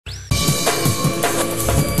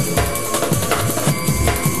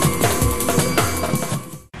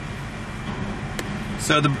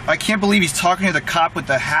So I can't believe he's talking to the cop with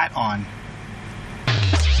the hat on.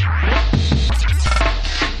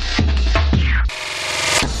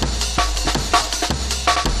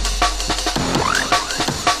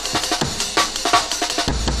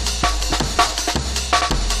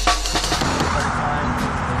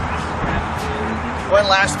 One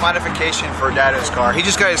last modification for Dado's car. He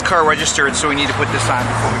just got his car registered, so we need to put this on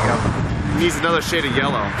before we go. He needs another shade of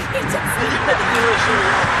yellow.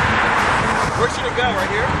 Where should it go? Right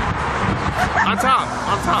here? On top.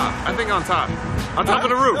 I think on top. On top of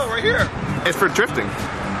the roof. No, right here. It's for drifting.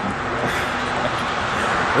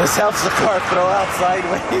 This helps the car throw out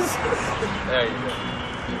sideways. There you go.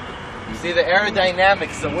 See the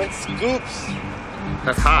aerodynamics, the wind scoops.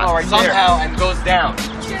 That's hot. right Somehow and goes down.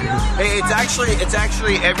 Hey, it's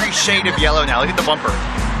actually every shade of yellow now. Look at the bumper.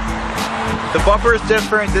 The bumper is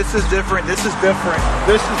different. This is different. This is different.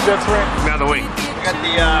 This is different. Now the wing. We got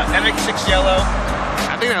the MX6 yellow.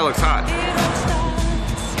 I think that looks hot.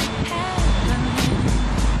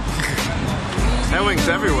 That wing's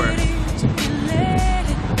everywhere.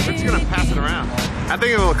 We're just gonna pass it around. I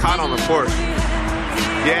think it will look hot on the Porsche.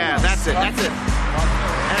 Yeah, that's it. That's it.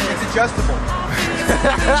 It's adjustable.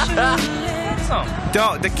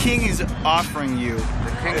 Don't. The king is offering you.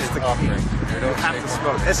 The king is offering. You don't have to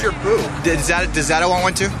smoke. That's your boo. Does Dado want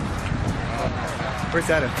one too? Where's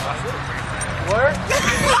Dado? Where?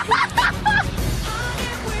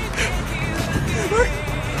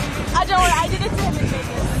 I don't worry, I did it to him in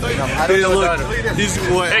Vegas. He's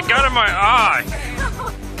what? It got in my eye.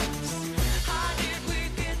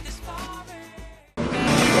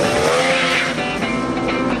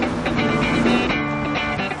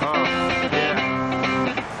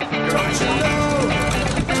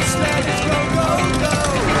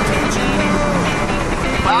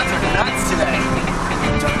 Clouds are nuts today.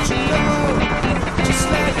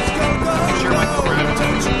 Sure might go around.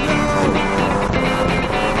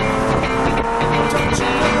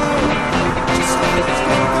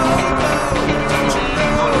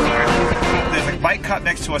 There's a bike cop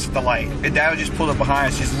next to us at the light. And Dado just pulled up behind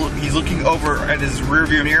us. He's looking over at his rear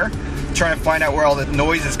view mirror, trying to find out where all the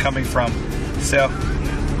noise is coming from. So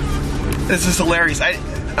this is hilarious.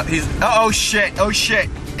 Oh shit! Oh shit!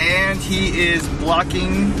 And he is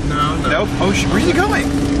blocking. Nope. Oh shit! Where's he going?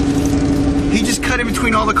 He just cut in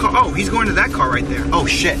between all the cars. Oh, he's going to that car right there. Oh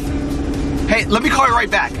shit! Hey, let me call you right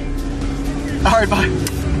back. All right, bye.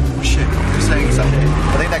 Oh shit! You're saying something.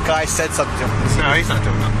 I think that guy said something to him. No, he's not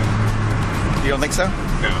doing nothing. You don't think so?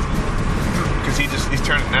 No. Because he's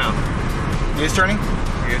turning now. He is turning?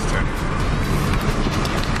 He is turning.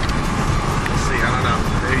 We'll see, I don't know.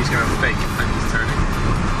 Maybe he's gonna fake it that he's turning.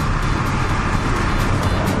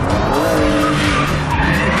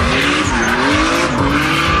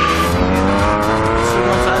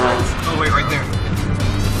 Oh wait, right there.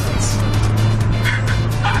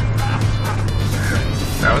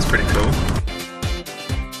 That was pretty cool.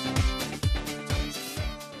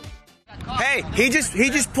 Hey, he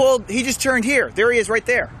just turned here. There he is right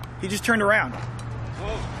there. He just turned around.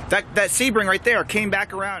 Whoa. That Sebring right there came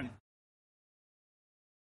back around.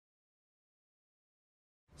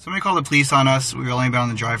 Somebody called the police on us. We were only been on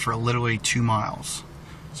the drive for literally 2 miles.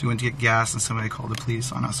 So we went to get gas and somebody called the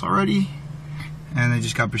police on us already. And they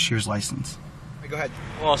just got Bashir's license. Hey, go ahead.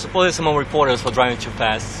 Well, supposedly someone reported us for driving too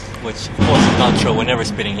fast, which of course is not true. We're never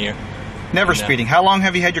speeding here. Never speeding. How long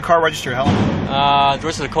have you had your car registered? How long? The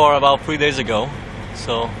rest of the car about 3 days ago.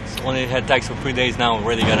 So it's only had tax for 3 days now. We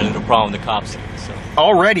really got a little problem with the cops here. So.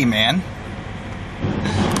 Already, man.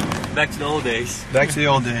 Back to the old days. Back to the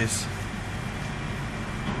old days.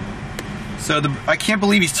 So I can't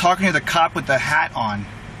believe he's talking to the cop with the hat on.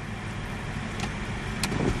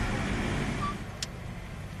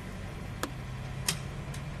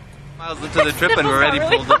 Miles into the trip and we're already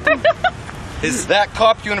pulled up. That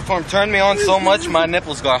cop uniform turned me on so much my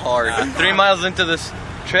nipples got hard. 3 miles into this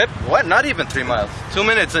trip, what? Not even 3 miles. 2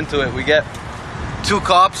 minutes into it, we get 2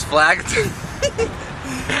 cops flagged.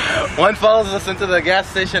 One follows us into the gas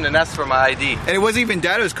station and asks for my ID. And it wasn't even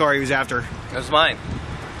Dado's car he was after. It was mine.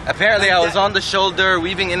 Apparently I was on the shoulder,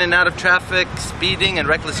 weaving in and out of traffic, speeding and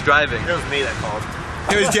reckless driving. It was me that called.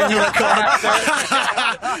 It was Daniel that called.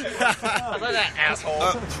 Look at that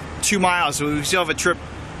asshole. 2 miles, so we still have a trip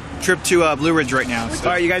to Blue Ridge right now. So,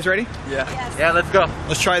 all right, you guys ready? Yeah. Yes. Yeah, let's go.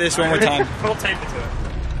 Let's try this one more time. We'll tape it to it.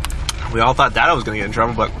 We all thought Dado was gonna get in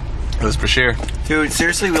trouble, but it was Bashir. Dude,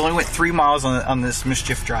 seriously, we only went 3 miles on this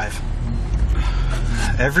Mischief Drive.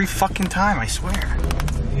 Every fucking time, I swear.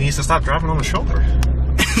 He needs to stop driving on the shoulder.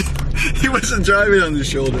 He wasn't driving on the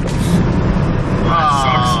shoulder.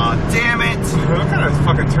 Aw, damn it. What kind of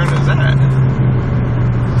fucking turn is that?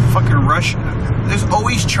 fucking rush. There's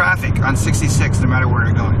always traffic on 66 no matter where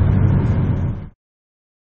you're going.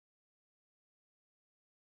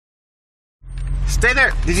 Stay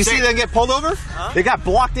there. Did you see them get pulled over? Huh? They got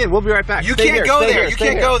blocked in. We'll be right back. You can't go there. You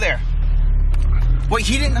can't go there. Wait,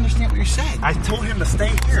 he didn't understand what you're saying. I told him to stay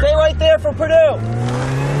here. Stay right there for Purdue. I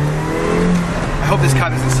hope this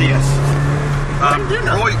cop doesn't see us. I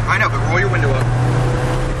know, but roll your window up.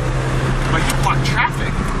 But you blocked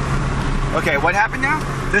traffic. Okay, what happened now?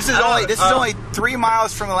 This is only 3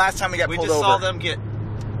 miles from the last time we got pulled over. We just saw them get.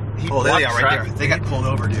 Oh, there they are, right there. They got pulled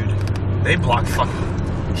over, dude. They blocked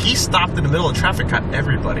fucking. He stopped in the middle of traffic, got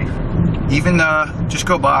everybody. Even just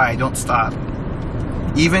go by, don't stop.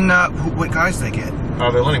 Even what guys did they get? Oh,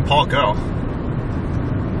 they're letting Paul go.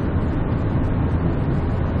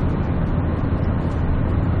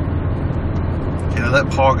 Okay, they let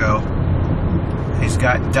Paul go. He's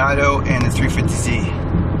got Dado and the 350Z.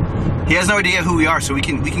 He has no idea who we are, so we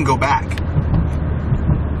can go back.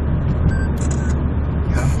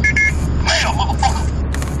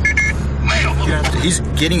 He's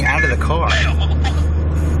getting out of the car.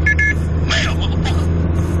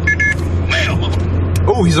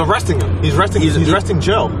 Oh, he's arresting him. He's arresting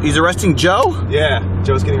Joe. He's arresting Joe? Yeah,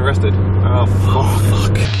 Joe's getting arrested. Oh,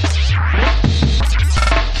 fuck.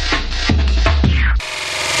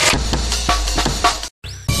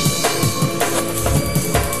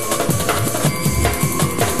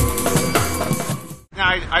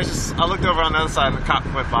 I looked over on the other side and the cop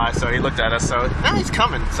went by, so he looked at us, so now he's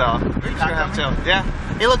coming, so he's gonna have to. Yeah,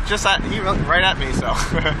 he looked right at me, so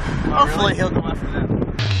hopefully he'll go after that.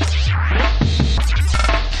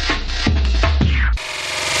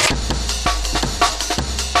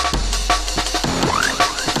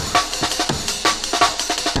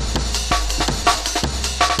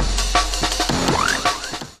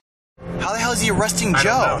 How the hell is he arresting Joe?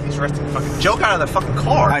 I don't know. He's arresting fucking Joe. Got out of the fucking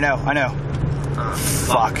car. I know.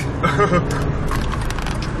 Fuck.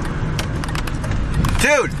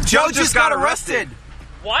 Dude, Joe just got arrested.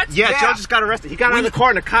 What? Yeah, Joe just got arrested. He got out of the car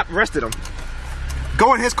and the cop arrested him.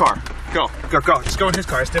 Go in his car. Go. Just go in his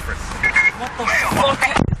car. It's different. What the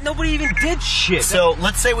fuck? Nobody even did shit. So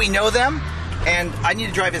let's say we know them, and I need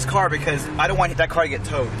to drive his car because I don't want that car to get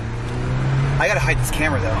towed. I gotta hide this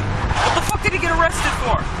camera though. What the fuck did he get arrested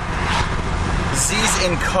for? Z's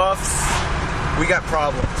in cuffs. We got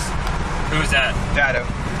problems. Who's that? Dado.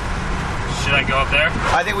 Should I go up there?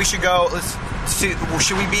 I think we should go.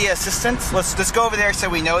 Should we be assistants? Let's go over there so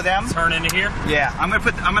we know them. Turn into here? Yeah, I'm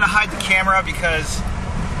gonna hide the camera because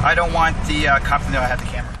I don't want the cop to know I have the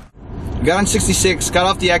camera. Got on 66, got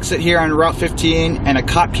off the exit here on Route 15, and a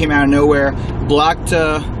cop came out of nowhere, blocked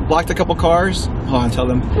a couple cars. Hold on, tell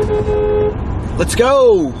them. Let's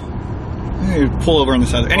go. Pull over on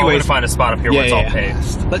this other. Anyways, we're gonna find a spot up here where it's all paved.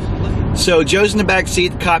 So Joe's in the back seat.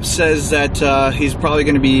 The cop says that he's probably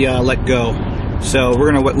going to be let go. So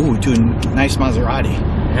we're gonna. Ooh, dude, nice Maserati.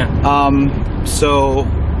 Yeah. So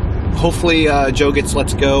hopefully Joe gets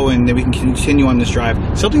let go, and then we can continue on this drive.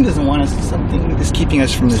 Something doesn't want us. Something is keeping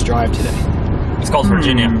us from this drive today. It's called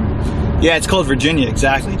Virginia. Yeah, it's called Virginia.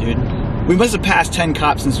 Exactly, dude. We must have passed 10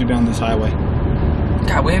 cops since we've been on this highway.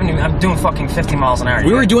 God, we haven't even. I'm doing fucking 50 miles an hour.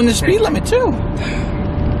 We were doing the speed limit too.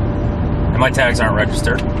 And my tags aren't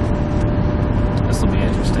registered. This will be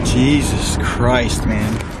interesting. Jesus Christ,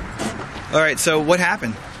 man. All right, so what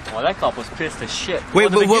happened? Well, that cop was pissed as shit. Wait,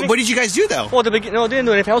 but what did you guys do though? Well, no, I didn't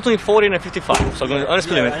do anything. I was doing 40 and 55, so going on the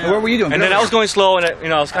speed limit. What were you doing? And then I was going slow, and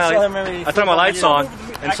I was kind of like, I turned my lights on,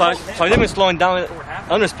 and so I didn't slowing down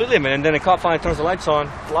on the speed limit, and then the cop finally turns the lights on,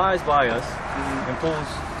 flies by us, and pulls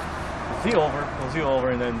you over,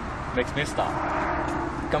 and then makes me stop.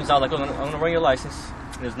 Comes out like, I'm gonna run your license.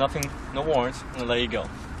 There's nothing, no warrants. I'm gonna let you go.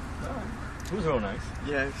 It was real nice.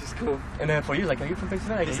 Yeah, it's just cool. And then for you, like, are you from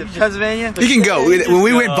Pennsylvania? Is it Pennsylvania? You can go. When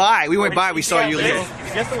we went by, we saw you leave.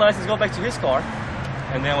 He gets the license, go back to his car,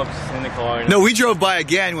 and then we're in the car. No, we drove by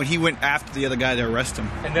again when he went after the other guy to arrest him.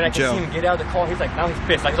 And then I can see him get out of the car. He's like, now he's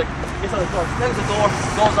pissed. Like, gets out of the car, slams the door,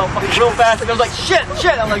 goes out fucking real fast, and I was like, shit.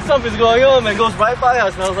 I'm like, something's going on, man. Goes right by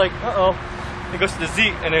us, and I was like, uh-oh. He goes to the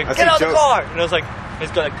Z, and then, get out of the car! And I was like,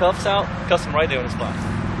 he's got the cuffs out, cuffs him right there on the spot.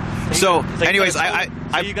 So, like, anyways,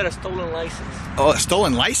 you got a stolen license. Oh, a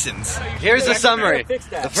stolen license? Here's the summary.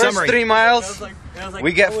 The first 3 miles,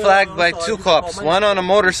 we get flagged by 2 cops. One on a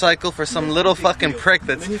motorcycle for some little fucking prick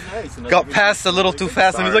that got past a little too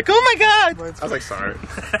fast, and he's like, oh my god! I was like, sorry.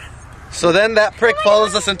 So then that prick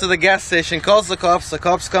follows us into the gas station, calls the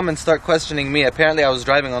cops come and start questioning me. Apparently I was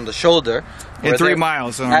driving on the shoulder. In 3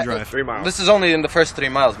 miles on our drive. 3 miles. This is only in the first 3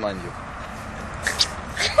 miles, mind you.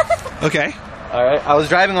 Okay. Alright, I was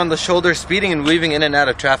driving on the shoulder, speeding and weaving in and out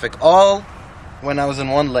of traffic, all when I was in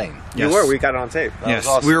one lane. You were. We got it on tape. Yes,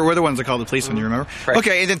 awesome. we're the ones that called the police on you, remember?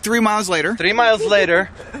 Okay, and then 3 miles later. 3 miles later,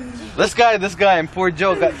 this guy and poor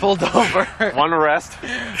Joe got pulled over. One arrest.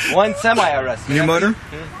 One semi-arrest. New motor?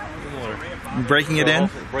 New motor. Breaking it in?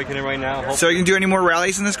 Breaking it right now. So you can do any more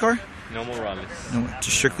rallies in this car? No more rallies. No,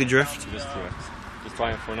 just strictly drift? Just drift. Just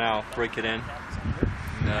trying for now, break it in.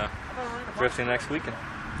 And, drifting next weekend.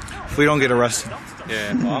 If we don't get arrested.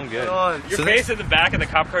 Yeah, well, I'm good. Your So face in the back of the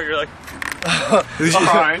cop car, you're like,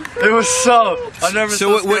 It was so. I've never.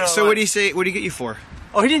 So what did he say? What did he get you for?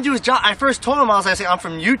 Oh, he didn't do his job. I first told him I was like, I'm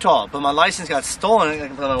from Utah, but my license got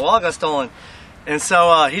stolen, my wallet got stolen, and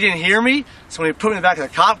so he didn't hear me. So when he put me in the back of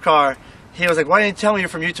the cop car, he was like, "Why didn't you tell me you're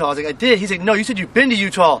from Utah?" I was like, "I did." He's like, "No, you said you've been to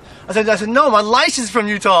Utah." I said, "No, my license is from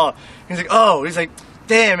Utah." He's like, "Oh." He's like,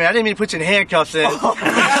 "Damn, man, I didn't mean to put you in handcuffs then."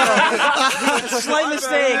 Slight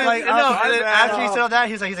mistake. Like, after he said that,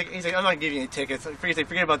 he's like, "I'm not giving you any tickets."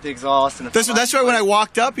 Forget about the exhaust. And That's why when I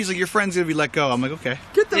walked up, he's like, "Your friend's gonna be let go." I'm like, "Okay."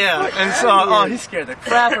 And so, he scared the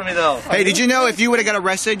crap out of me though. Hey, did you know if you would have got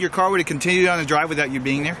arrested, your car would have continued on the drive without you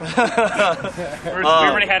being there? we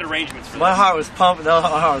already had arrangements for My heart was pumping. No, my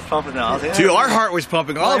heart was pumping now. I was like, Dude, our heart was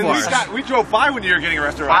pumping. All of ours. We drove by when you were getting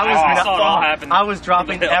arrested. I saw it all happen. I was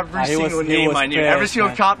dropping every single name I knew. Every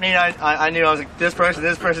single cop name I knew. I was like, this person,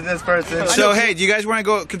 this person, this person. So hey, do you guys want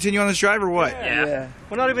to continue on this drive or what? Yeah.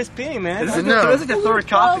 We're not even speeding, man. This is like the third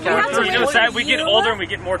cop. We get older and we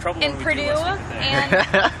get more trouble in Purdue, and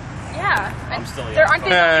yeah, I'm still young. there aren't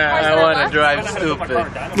I want to left. drive stupid.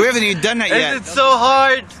 We haven't even done that yet. It's so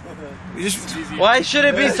hard. You just, Why should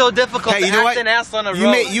it be so difficult hey, you to know act what? an ass on a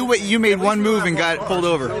road? You made one move and got pulled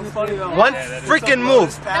over. One freaking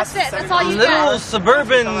move. That's it. That's all you Little get.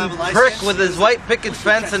 suburban prick with his white picket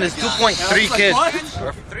fence and his 2.3 kids.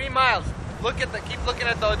 For 3 miles. Keep looking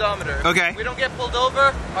at the odometer. Okay. If we don't get pulled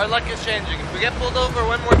over, our luck is changing. If we get pulled over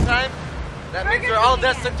one more time, that means we're all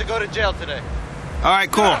destined to go to jail today. All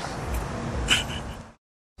right, cool.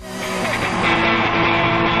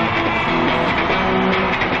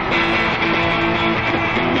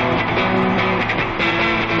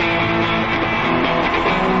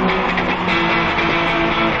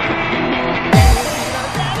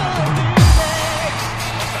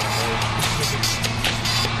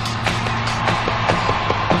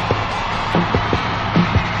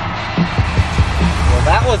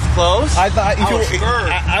 That was close. I thought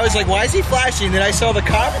I was like, why is he flashing? Then I saw the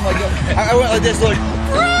cop. I'm like, I went like this, look.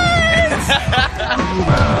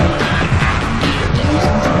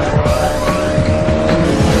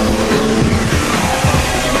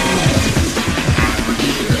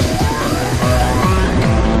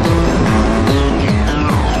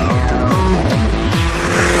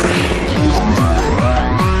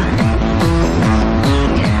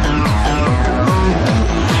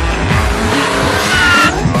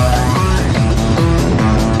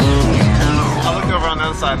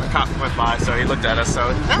 And the cop went by, so he looked at us. So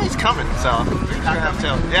now he's coming. So we're gonna have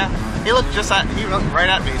to. Yeah, he looked right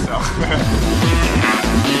at me. So.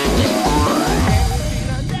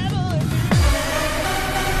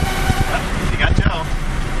 You got Joe.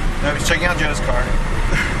 No, he's checking out Joe's car.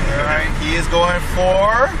 All right, he is going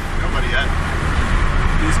for. Nobody yet.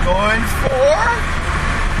 He's going for.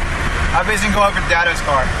 I bet he's going for Dado's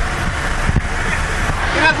car.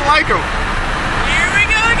 He doesn't like him. Here we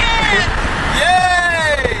go again.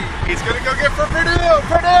 Yay! He's gonna go get for Purdue.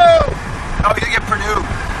 Oh, he's gonna get Purdue.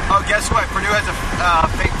 Oh, guess what? Purdue has a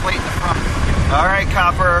fake plate in the front. All right,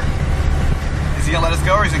 Copper. Is he gonna let us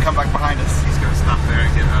go, or is he gonna come back behind us? He's gonna stop there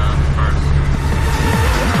and get first.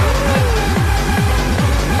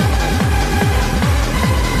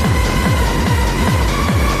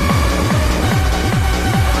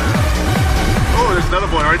 Oh, there's another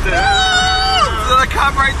boy right there. There's another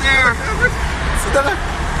cop right there. There's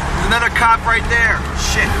another cop right there.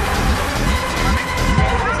 Shit.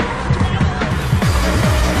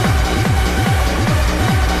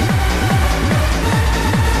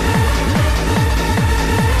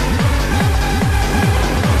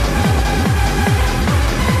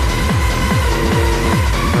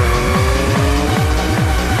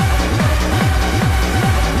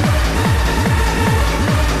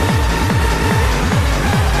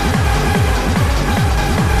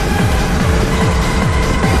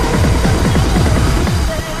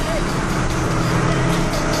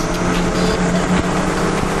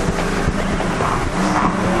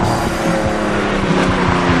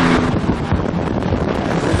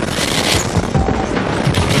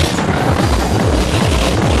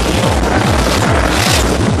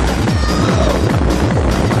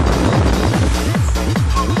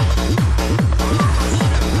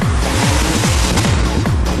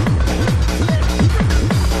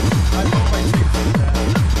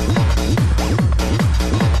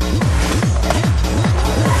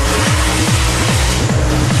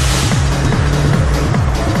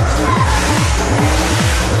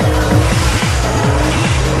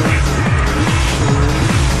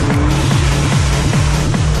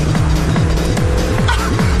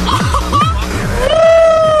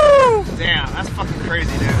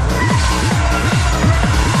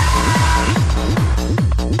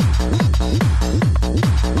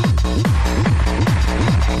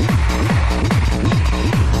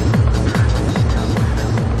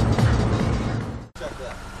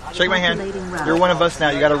 Shake my hand. You're one of us now.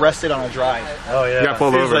 You got arrested on a drive. Oh yeah. You got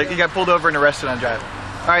pulled over. Like, you got pulled over and arrested on a drive.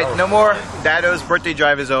 All right, no more. Dado's birthday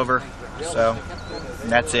drive is over. So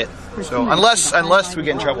that's it. So unless we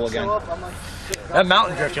get in trouble again. That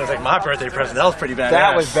mountain drift was like my birthday present. That was pretty badass.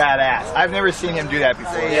 That was badass. I've never seen him do that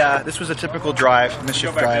before. Yeah, this was a typical drive,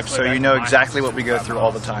 Mischief Drive, so you know exactly what we go through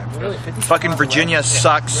all the time. Fucking Virginia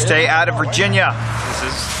sucks. Stay out of Virginia. This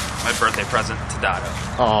is my birthday present to Dado.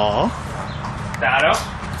 Aww. Dado,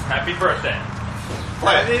 happy birthday.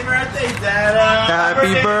 Happy birthday, Dado.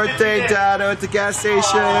 Happy birthday, Dado, at the gas station.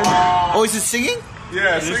 Oh, is it singing?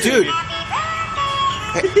 Yeah, Dude.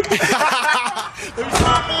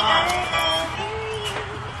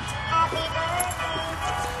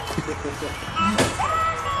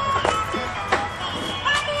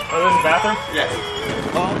 Oh, there's the bathroom?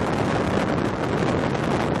 Yeah.